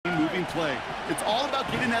same play. It's all about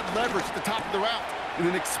getting that leverage at the top of the route and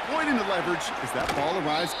then exploiting the leverage as that ball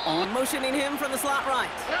arrives on. Motioning him from the slot right.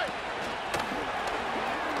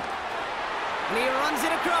 And he runs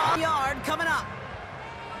it across the yard coming up.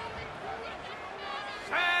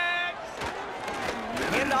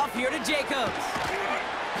 Hand off here to Jacobs.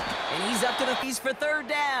 And he's up to the piece for third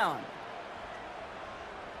down.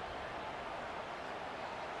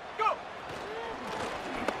 Go.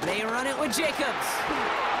 They run it with Jacobs.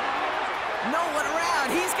 No one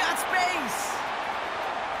around. He's got space.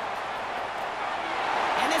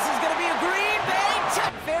 And this is going to be a Green Bay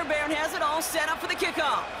touchdown. Fairbairn has it all set up for the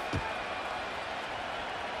kickoff.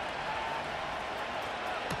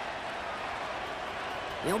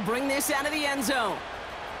 He'll bring this out of the end zone.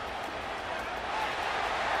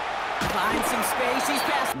 Find some space. He's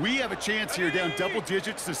passed. We have a chance here down double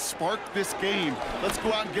digits to spark this game. Let's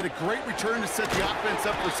go out and get a great return to set the offense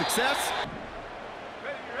up for success.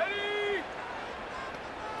 Ready?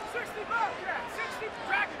 60 Bobcat, 60,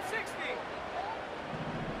 Dragon 60.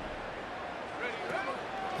 Ready?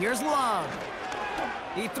 Here's Love.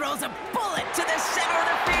 He throws a bullet to the center of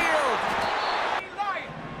the field.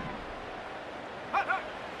 Lion. Hut, hut.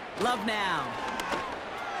 Love now.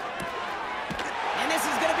 And this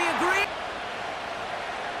is going to be a green.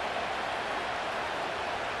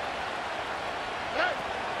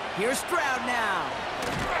 Here's Stroud now.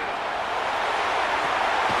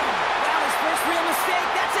 Wow, his first real mistake.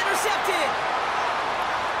 That's intercepted.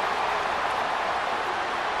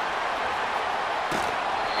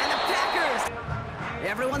 And the Packers.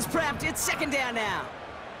 Everyone's prepped. It's second down now.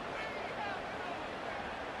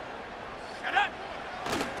 Shut up.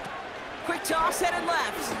 Quick toss headed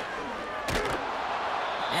left.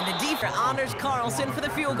 And the defense honors Carlson for the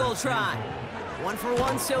field goal try. 1 for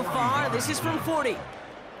 1 so far. This is from 40.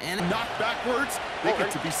 And knock backwards, they get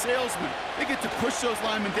to be salesmen. They get to push those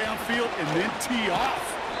linemen downfield and then tee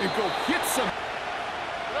off and go hit some.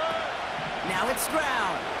 Now it's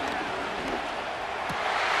Stroud.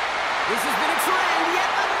 This has been a trend.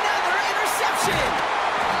 Yet another interception.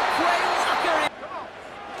 Quay Walker.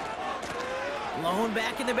 Lone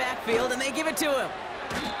back in the backfield, and they give it to him.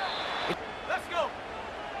 Let's go.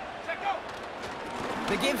 Check go.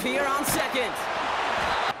 The give here on second.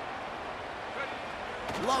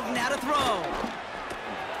 Love now to throw.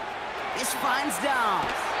 This finds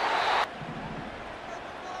Downs.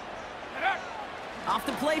 Off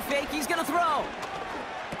the play fake, he's gonna throw.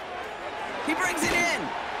 He brings it in.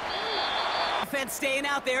 Offense staying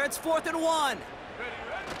out there, it's 4th and 1.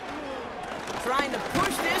 Trying to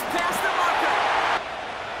push this past the marker.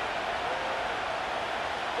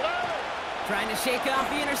 Trying to shake off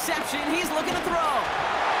the interception, he's looking to throw.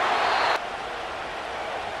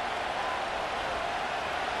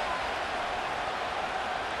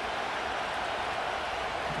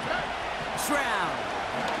 Stroud.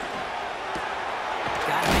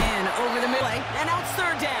 Got him in over the middle, and now it's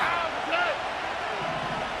third down.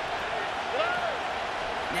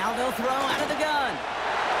 Now they'll throw out of the gun.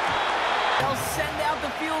 They'll send out the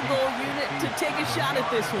field goal unit to take a shot at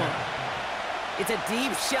this one. It's a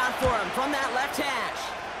deep shot for him from that left hash.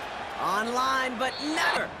 Online, but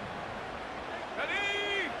never.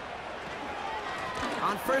 Ready?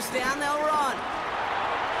 On first down, they'll run.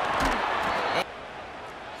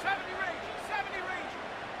 70 range, 70 range.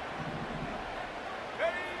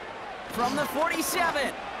 Ready? From the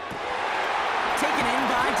 47. Taken in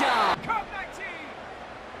by Dom. Come 19.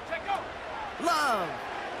 Check go. Love.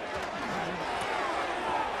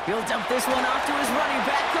 He'll dump this one off to his running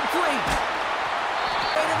back, complete.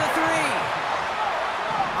 To the 3.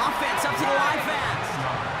 Offense up to the line fast.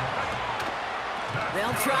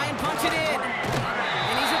 They'll try and punch it in.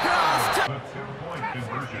 And he's across.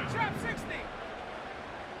 Trap 60.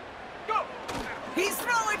 Go. He's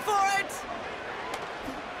throwing for it.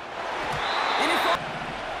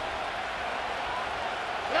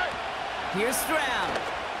 Here's Stroud.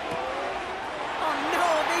 Oh no,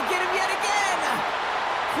 they get him yet again.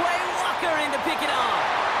 Quay Walker in to pick it off.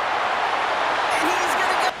 And he's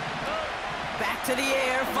gonna go back to the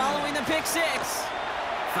air following the pick 6.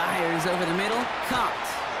 Fires over the middle, caught.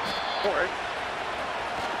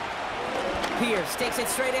 Pierce takes it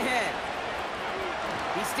straight ahead.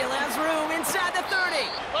 He still has room inside the 30.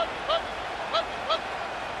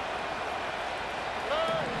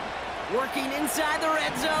 Working inside the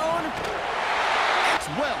red zone. It's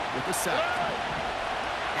well with the sack.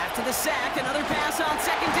 After the sack, another pass on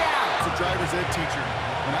second down. It's a driver's ed teacher.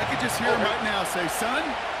 And I could just hear him right now say, son,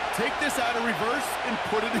 take this out of reverse and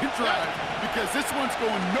put it in drive. Because this one's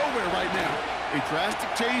going nowhere right now. A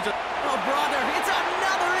drastic change. Oh, brother, it's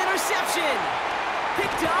another interception.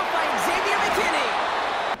 Picked off by Xavier McKinney.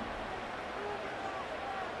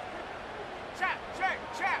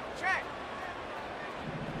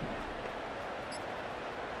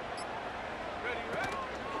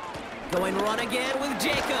 Going run again with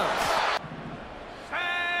Jacobs.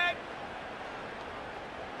 Set.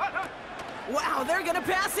 Hut, hut. Wow, they're going to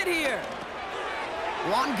pass it here.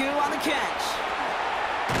 Wangu on the catch.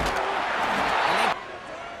 And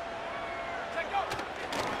Check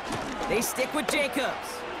go. they stick with Jacobs.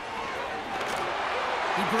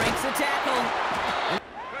 He breaks the tackle.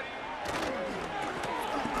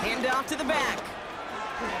 Hand off to the back.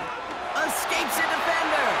 Escapes a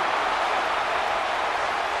defender.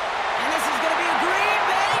 And this is going to be a Green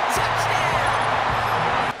Bay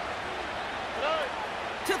touchdown.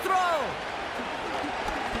 To throw.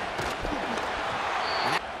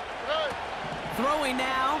 Throwing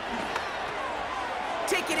now.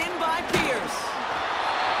 Taken in by Pierce.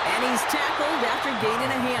 And he's tackled after gaining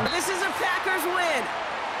a hand. This is a Packers win.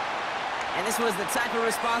 And this was the type of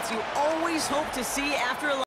response you always hope to see after a